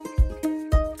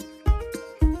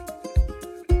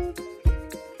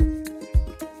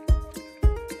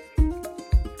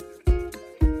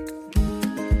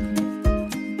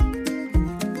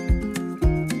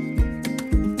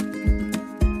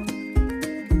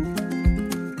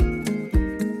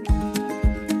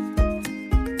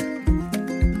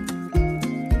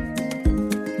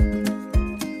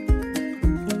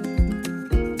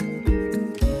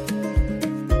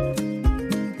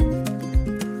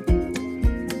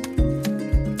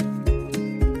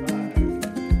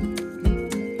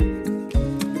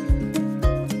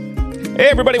Hey,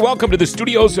 everybody, welcome to the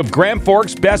studios of Grand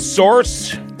Forks, best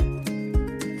source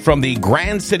from the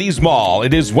Grand Cities Mall.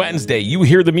 It is Wednesday. You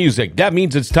hear the music. That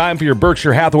means it's time for your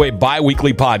Berkshire Hathaway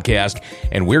bi-weekly podcast,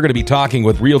 and we're going to be talking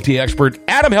with realty expert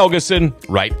Adam Helgeson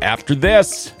right after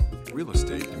this. Real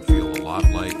estate can feel a lot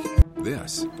like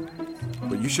this,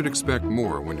 but you should expect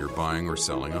more when you're buying or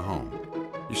selling a home.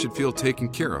 You should feel taken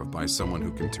care of by someone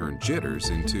who can turn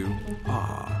jitters into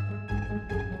ah.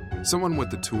 Someone with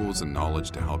the tools and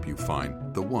knowledge to help you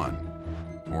find the one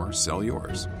or sell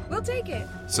yours. We'll take it.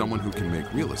 Someone who can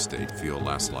make real estate feel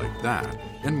less like that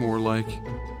and more like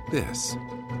this.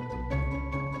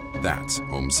 That's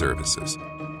Home Services.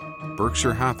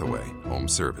 Berkshire Hathaway Home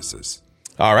Services.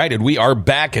 All right, and we are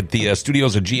back at the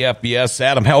studios of GFBS.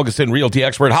 Adam Helgeson, realty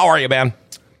expert. How are you, man?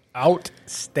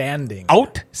 Outstanding.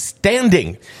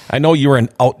 Outstanding. I know you're an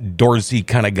outdoorsy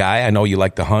kind of guy. I know you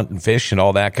like to hunt and fish and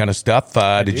all that kind of stuff.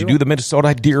 Did you do the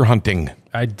Minnesota deer hunting?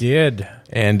 I did.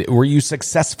 And were you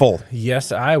successful?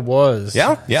 Yes, I was.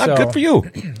 Yeah, So, good for you.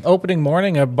 Opening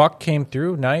morning, a buck came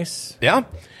through. Nice. Yeah.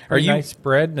 Nice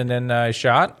spread, and then I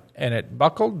shot, and it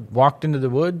buckled, walked into the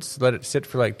woods, let it sit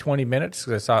for like 20 minutes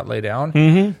because I saw it lay down.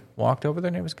 Mm-hmm. Walked over there,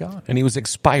 and it was gone. And he was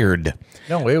expired.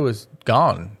 No, it was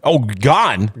gone. Oh,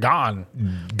 gone? Gone.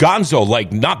 Gonzo,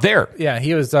 like not there. Yeah,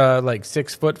 he was like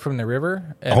 6 foot from the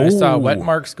river, and I saw wet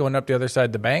marks going up the other side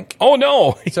of the bank. Oh,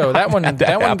 no. So that one,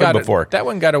 that one got before. That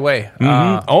one got away.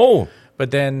 Mm-hmm. But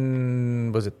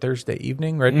then was it Thursday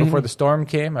evening, right before the storm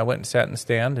came? I went and sat in the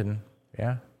stand, and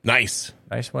yeah, nice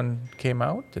one came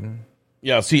out, and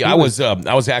yeah. See, I was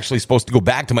actually supposed to go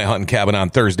back to my hunting cabin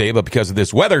on Thursday, but because of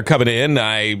this weather coming in,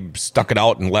 I stuck it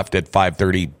out and left at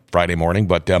 5:30 Friday morning.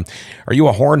 But are you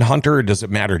a horn hunter, or does it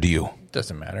matter to you?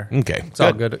 Doesn't matter. Okay, it's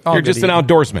all good. You're just an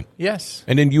outdoorsman. Yes,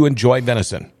 and then you enjoy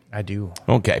venison. I do.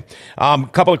 Okay.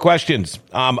 Couple of questions.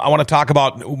 I want to talk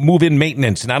about move-in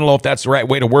maintenance, and I don't know if that's the right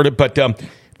way to word it, but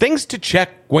things to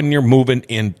check when you're moving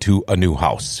into a new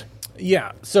house.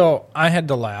 Yeah, so I had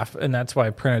to laugh, and that's why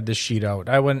I printed this sheet out.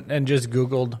 I went and just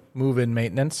Googled move-in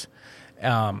maintenance,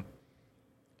 and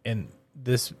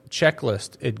this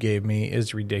checklist it gave me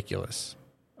is ridiculous.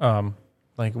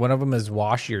 Like one of them is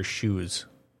wash your shoes.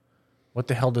 What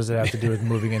the hell does it have to do with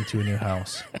moving into a new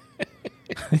house?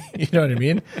 You know what I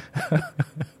mean?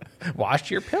 Wash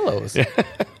your pillows.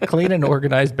 Clean and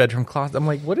organize bedroom closet. I'm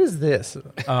like, what is this?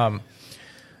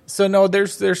 So no,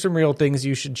 there's some real things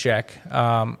you should check.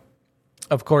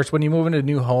 Of course, when you move into a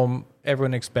new home,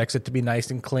 everyone expects it to be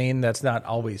nice and clean. That's not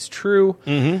always true.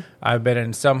 Mm-hmm. I've been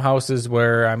in some houses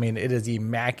where, I mean, it is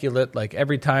immaculate. Like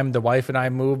every time the wife and I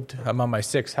moved, I'm on my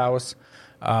sixth house.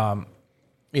 You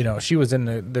know, she was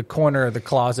in the corner of the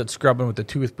closet scrubbing with the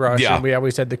toothbrush. Yeah. And we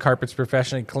always had the carpets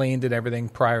professionally cleaned and everything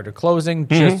prior to closing,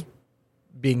 just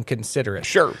being considerate.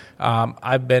 Sure.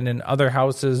 I've been in other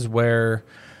houses where...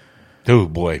 Oh,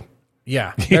 boy.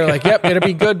 Yeah. They're like, yep, it'll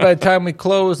be good by the time we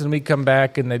close, and we come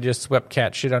back, and they just swept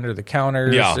cat shit under the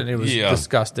counters, and it was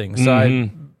disgusting. So I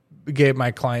gave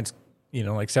my clients, you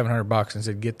know, like $700 and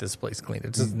said, get this place cleaned.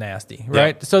 It's just nasty,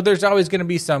 right? Yeah. So there's always going to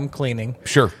be some cleaning.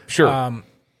 Sure.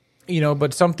 You know,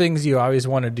 but some things you always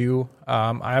want to do.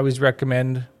 I always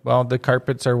recommend, well, the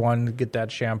carpets are one, get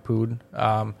that shampooed.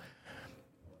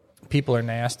 People are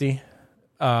nasty,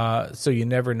 so you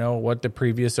never know what the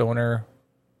previous owner,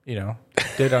 you know,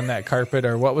 did on that carpet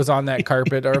or what was on that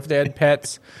carpet or if they had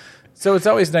pets. So it's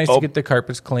always nice to get the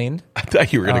carpets cleaned. I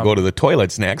thought you were going to go to the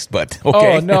toilets next, but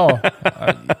okay. Oh, no.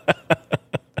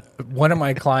 One of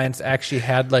my clients actually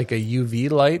had like a UV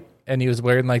light, and he was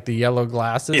wearing like the yellow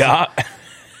glasses. Yeah.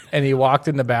 And he walked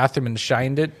in the bathroom and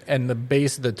shined it, and the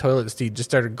base of the toilet seat just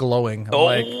started glowing. I'm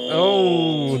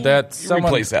like, that's someone.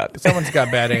 Replace that. Someone's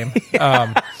got bad aim.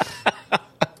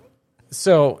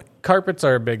 So carpets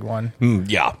are a big one.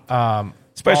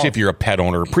 Especially if you're a pet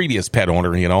owner, a previous pet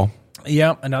owner, you know.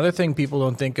 Yeah. Another thing people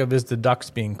don't think of is the ducts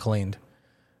being cleaned.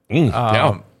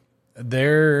 Yeah.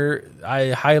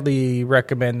 I highly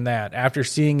recommend that. After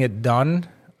seeing it done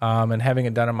and having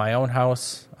it done in my own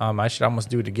house, I should almost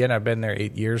do it again. I've been there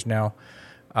 8 years now.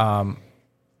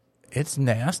 It's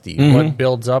nasty what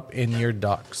builds up in your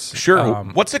ducts. Sure.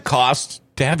 What's it cost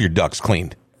to have your ducts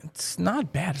cleaned? It's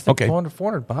not bad. It's like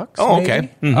 $400. Oh, maybe.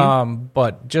 okay. Mm-hmm.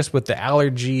 But just with the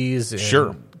allergies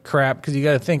and crap, because you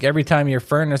got to think every time your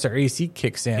furnace or AC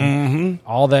kicks in,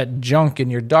 all that junk in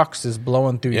your ducts is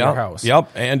blowing through your house.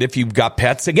 Yep. And if you've got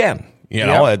pets, again, you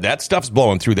know, that stuff's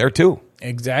blowing through there too.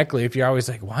 Exactly. If you're always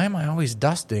like, why am I always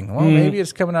dusting? Well, maybe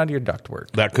it's coming out of your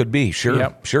ductwork. That could be. Sure.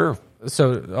 Yep. Sure.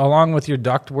 So along with your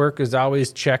ductwork is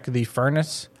always check the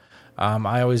furnace.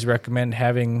 I always recommend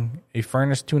having a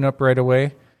furnace tune-up right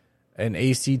away, an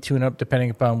AC tune-up depending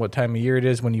upon what time of year it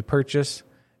is when you purchase,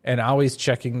 and always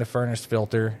checking the furnace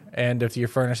filter. And if your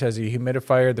furnace has a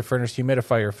humidifier, the furnace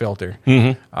humidifier filter.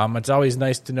 It's always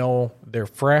nice to know they're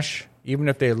fresh. Even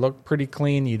if they look pretty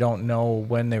clean, you don't know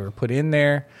when they were put in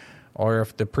there, or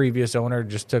if the previous owner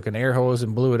just took an air hose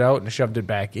and blew it out and shoved it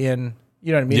back in.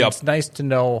 You know what I mean? Yep. It's nice to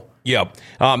know. Yep.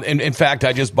 And in fact,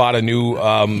 I just bought a new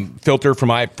filter for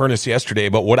my furnace yesterday.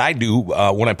 But what I do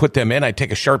when I put them in, I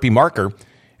take a Sharpie marker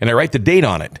and I write the date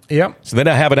on it. Yep. So then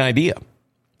I have an idea.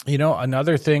 You know,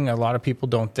 another thing a lot of people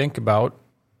don't think about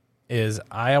is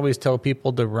I always tell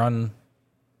people to run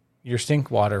your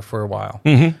sink water for a while,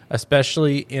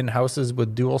 especially in houses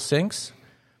with dual sinks,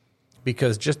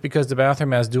 because just because the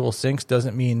bathroom has dual sinks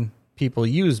doesn't mean people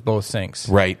use both sinks.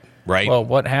 Right. Well,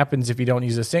 what happens if you don't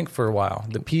use a sink for a while?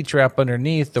 The P-trap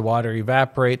underneath, the water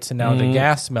evaporates, and now the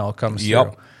gas smell comes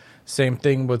through. Same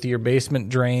thing with your basement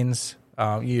drains,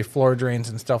 your floor drains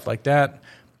and stuff like that.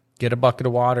 Get a bucket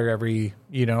of water every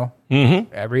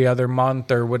other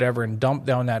month or whatever and dump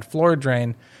down that floor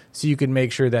drain so you can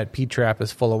make sure that P-trap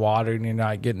is full of water and you're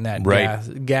not getting that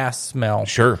gas smell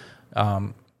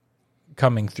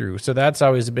coming through. So that's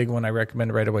always a big one I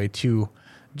recommend right away too,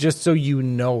 just so you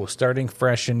know, starting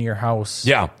fresh in your house.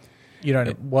 Yeah. You know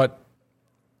what?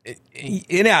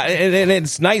 Yeah, and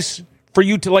it's nice for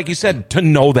you to, like you said, to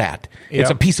know that.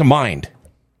 It's a peace of mind.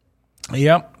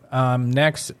 Yep.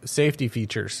 Next, safety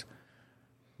features.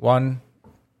 One,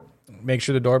 make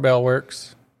sure the doorbell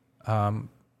works. A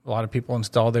lot of people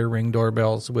install their Ring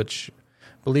doorbells, which,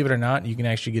 believe it or not, you can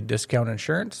actually get discount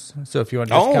insurance. So if you want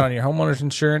to discount on your homeowner's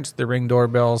insurance, the Ring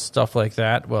doorbells, stuff like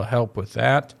that will help with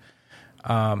that.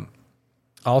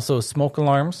 Also, smoke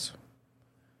alarms.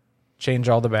 Change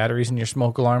all the batteries in your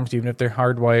smoke alarms, even if they're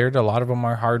hardwired. A lot of them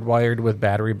are hardwired with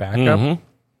battery backup.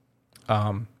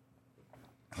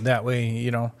 That way,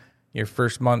 your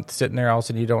first month sitting there, all of a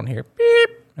sudden you don't hear beep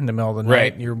in the middle of the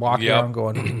night. You're walking around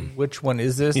going, which one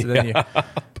is this? And then you're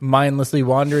mindlessly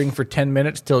wandering for 10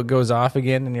 minutes till it goes off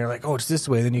again. And you're like, oh, it's this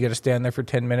way. Then you got to stand there for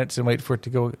 10 minutes and wait for it to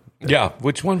go. Yeah.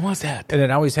 Which one was that? And it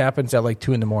always happens at like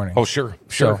 2 a.m. Oh, sure.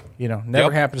 So,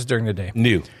 never happens during the day.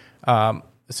 New.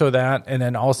 So that, and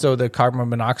then also the carbon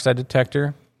monoxide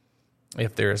detector.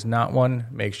 If there is not one,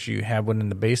 make sure you have one in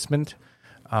the basement.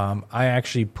 I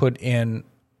actually put in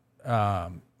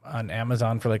on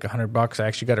Amazon for like $100. I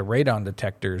actually got a radon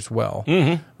detector as well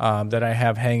that I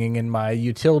have hanging in my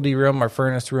utility room or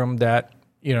furnace room. That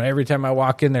every time I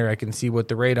walk in there, I can see what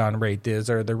the radon rate is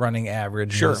or the running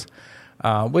average is,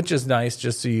 which is nice,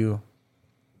 just so you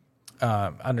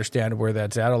understand where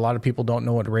that's at. A lot of people don't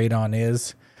know what radon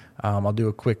is. I'll do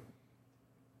a quick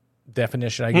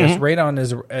definition, I guess. Radon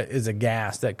is a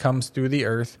gas that comes through the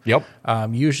earth. Yep.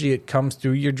 Usually it comes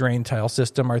through your drain tile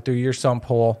system or through your sump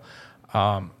hole.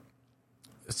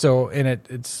 So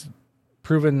it's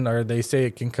proven, or they say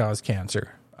it can cause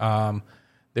cancer.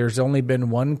 There's only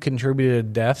been one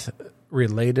contributed death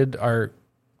related or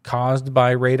caused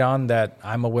by radon that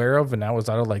I'm aware of, and that was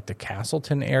out of like the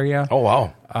Castleton area. Oh,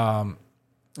 wow.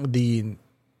 The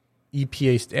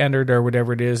EPA standard or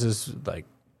whatever it is like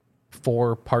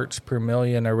 4 parts per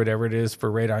million or whatever it is for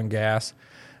radon gas.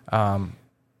 I've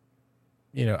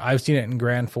seen it in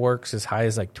Grand Forks as high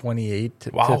as like 28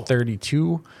 to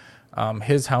 32.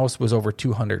 His house was over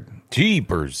 200.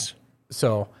 Jeepers.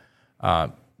 So,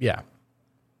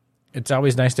 it's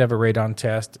always nice to have a radon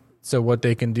test. So what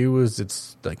they can do is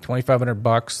it's like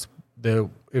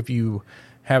 $2,500. If you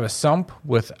have a sump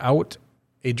without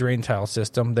a drain tile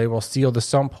system, they will seal the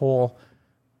sump hole,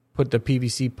 put the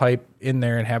PVC pipe in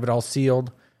there and have it all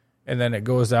sealed. And then it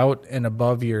goes out and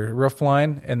above your roof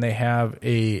line, and they have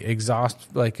a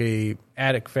exhaust, like a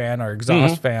attic fan or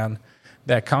exhaust fan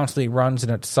that constantly runs,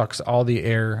 and it sucks all the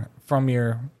air from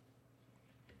your,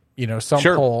 sump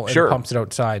hole and pumps it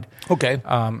outside. Okay.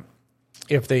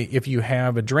 If you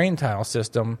have a drain tile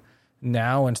system,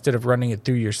 now instead of running it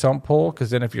through your sump hole, because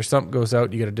then if your sump goes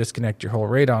out, you got to disconnect your whole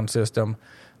radon system.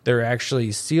 They're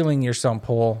actually sealing your sump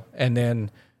hole and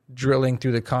then drilling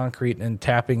through the concrete and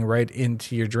tapping right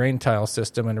into your drain tile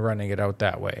system and running it out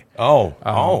that way.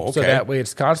 Okay. So that way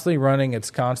it's constantly running.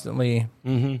 It's constantly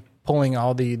pulling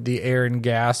all the air and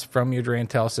gas from your drain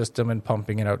tile system and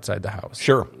pumping it outside the house.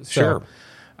 Sure.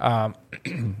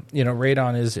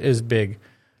 Radon is big.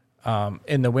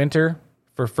 In the winter,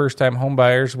 for first-time home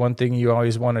buyers, one thing you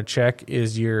always want to check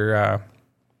is your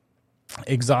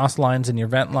exhaust lines and your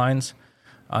vent lines.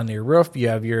 On your roof, you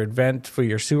have your vent for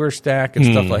your sewer stack and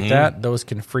stuff like that. Those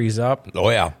can freeze up. Oh,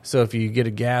 yeah. So if you get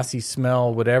a gassy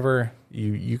smell, whatever,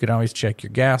 you can always check your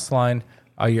gas line,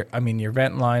 your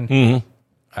vent line.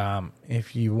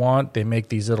 If you want, they make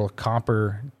these little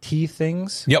copper tea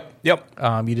things. Yep.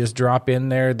 You just drop in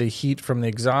there. The heat from the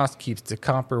exhaust keeps the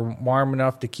copper warm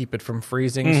enough to keep it from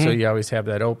freezing, so you always have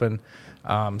that open.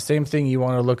 Same thing, you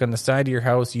want to look on the side of your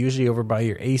house, usually over by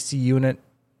your AC unit.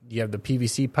 You have the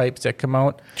PVC pipes that come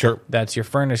out. Sure. That's your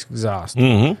furnace exhaust.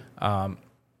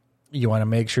 You want to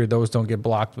make sure those don't get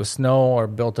blocked with snow or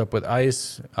built up with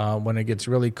ice. When it gets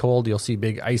really cold, you'll see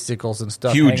big icicles and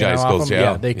stuff. Huge hanging off icicles,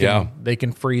 them. They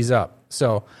can freeze up.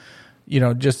 So,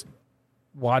 just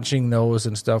watching those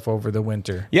and stuff over the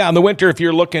winter. Yeah, in the winter, if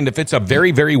it's a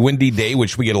very, very windy day,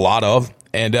 which we get a lot of,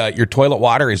 and your toilet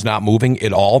water is not moving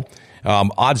at all,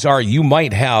 odds are you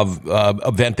might have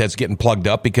a vent that's getting plugged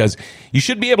up, because you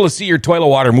should be able to see your toilet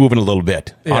water moving a little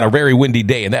bit on a very windy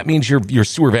day, and that means your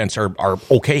sewer vents are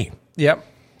okay. Yep.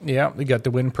 You got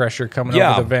the wind pressure coming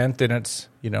over the vent, and it's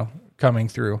coming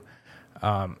through.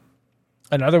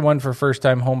 Another one for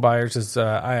first-time home buyers is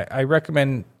I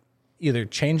recommend either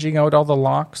changing out all the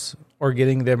locks or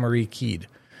getting them rekeyed.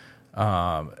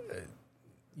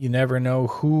 You never know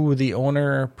who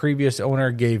the previous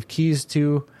owner gave keys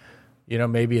to.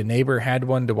 Maybe a neighbor had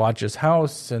one to watch his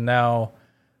house, and now,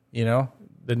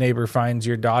 the neighbor finds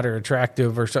your daughter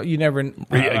attractive or so. You never know.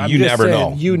 You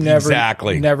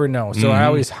never know. So I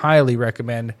always highly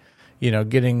recommend,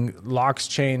 getting locks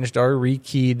changed or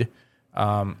rekeyed.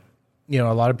 A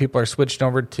lot of people are switching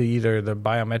over to either the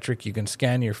biometric. You can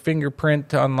scan your fingerprint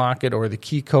to unlock it, or the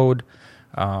key code.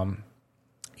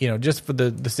 Just for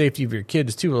the safety of your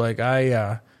kids too. Like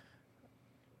I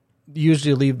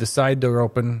usually leave the side door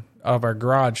open of our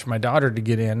garage for my daughter to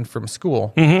get in from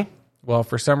school. Well,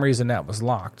 for some reason that was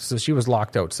locked, so she was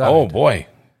locked outside. Oh boy!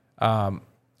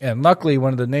 And luckily,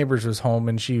 one of the neighbors was home,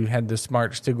 and she had the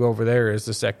smarts to go over there as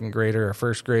a second grader or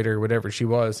first grader, whatever she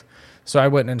was. So I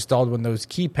went and installed one of those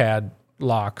keypad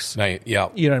locks. Yeah,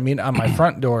 you know what I mean, on my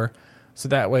front door. So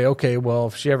that way,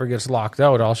 if she ever gets locked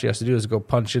out, all she has to do is go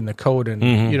punch in the code, and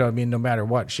no matter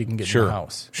what, she can get in the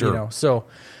house. Sure. So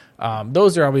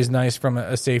those are always nice from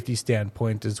a safety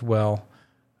standpoint as well.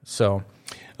 So.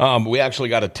 We actually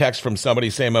got a text from somebody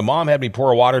saying, my mom had me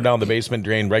pour water down the basement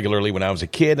drain regularly when I was a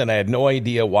kid, and I had no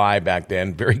idea why back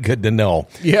then. Very good to know.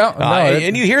 Yeah.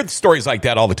 And you hear stories like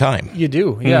that all the time. You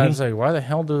do. Yeah. It's like, why the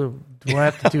hell do I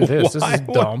have to do this? This is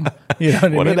dumb. You know what I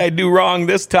mean? What did I do wrong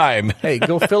this time? Hey,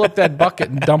 go fill up that bucket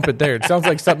and dump it there. It sounds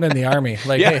like something in the Army.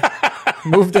 Like, hey,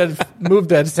 move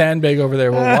that sandbag over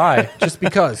there. Well, why? Just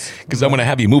because. Because I'm going to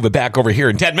have you move it back over here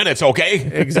in 10 minutes, okay?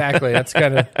 Exactly. That's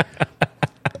kind of...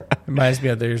 Reminds me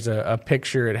of, there's a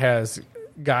picture. It has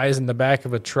guys in the back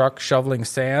of a truck shoveling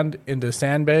sand into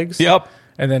sandbags. Yep.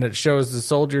 And then it shows the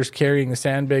soldiers carrying the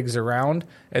sandbags around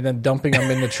and then dumping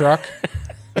them in the truck,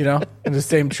 in the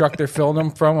same truck they're filling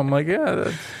them from. I'm like,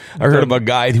 yeah. I heard of a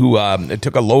guy who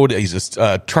took a load. He's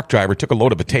a truck driver, took a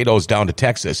load of potatoes down to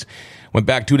Texas, went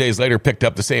back 2 days later, picked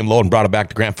up the same load and brought it back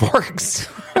to Grand Forks.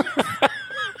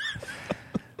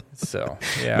 So,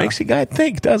 yeah. Makes you guys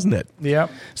think, doesn't it? Yeah.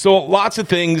 So lots of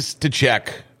things to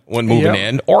check when moving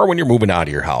in or when you're moving out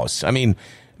of your house. I mean,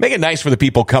 make it nice for the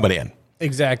people coming in.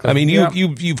 Exactly. I mean,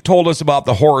 you've told us about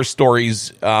the horror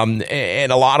stories, and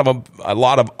a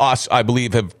lot of us, I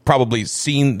believe, have probably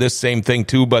seen this same thing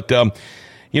too. But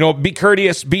be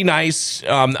courteous, be nice.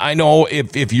 I know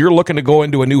if you're looking to go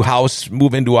into a new house,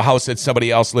 move into a house that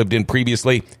somebody else lived in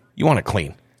previously, you want it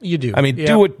clean. You do. I mean,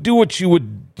 do what you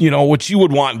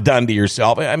would want done to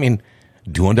yourself. I mean,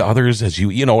 do unto others as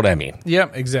you know what I mean.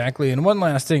 Yep, exactly. And one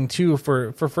last thing too,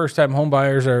 for first-time home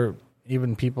buyers or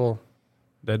even people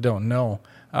that don't know,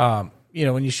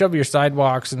 when you shove your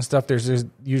sidewalks and stuff, there's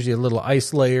usually a little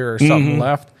ice layer or something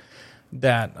left.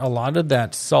 That a lot of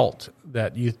that salt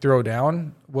that you throw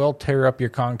down will tear up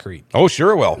your concrete. Oh, sure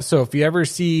it will. So if you ever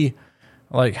see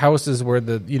like houses where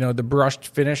the brushed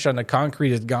finish on the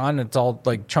concrete is gone, it's all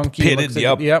like chunky. Pitted,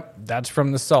 yep, that's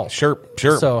from the salt. Sure.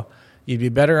 So you'd be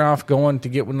better off going to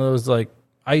get one of those like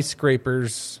ice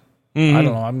scrapers. I don't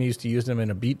know. I'm used to using them in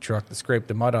a beat truck to scrape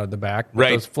the mud out of the back.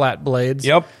 Right. Those flat blades.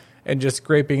 Yep. And just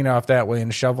scraping it off that way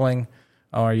and shoveling.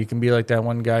 Or you can be like that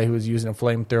one guy who was using a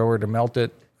flamethrower to melt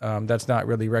it. That's not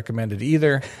really recommended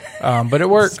either. But it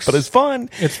works. But it's fun.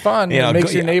 It's fun. It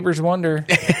makes your neighbors wonder.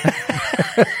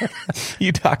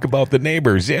 You talk about the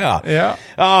neighbors, yeah. Yeah.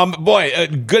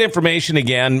 Good information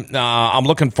again. I'm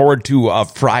looking forward to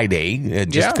Friday,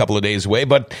 just a couple of days away.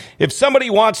 But if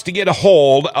somebody wants to get a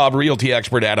hold of realty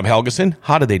expert Adam Helgeson,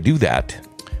 how do they do that?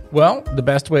 Well, the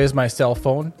best way is my cell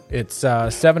phone. It's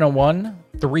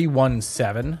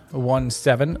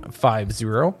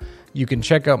 701-317-1750. You can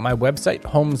check out my website,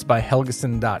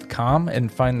 homesbyhelgeson.com, and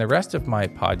find the rest of my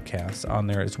podcasts on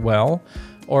there as well.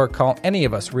 or call any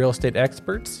of us real estate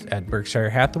experts at Berkshire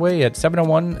Hathaway at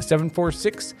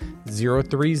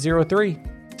 701-746-0303.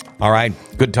 All right.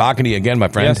 Good talking to you again, my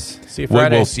friend. Yes. See you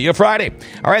Friday. We'll see you Friday.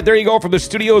 All right. There you go from the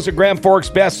studios of Grand Forks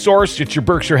Best Source. It's your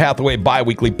Berkshire Hathaway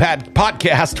bi-weekly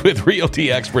podcast with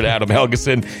realty expert Adam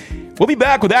Helgeson. We'll be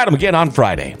back with Adam again on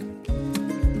Friday.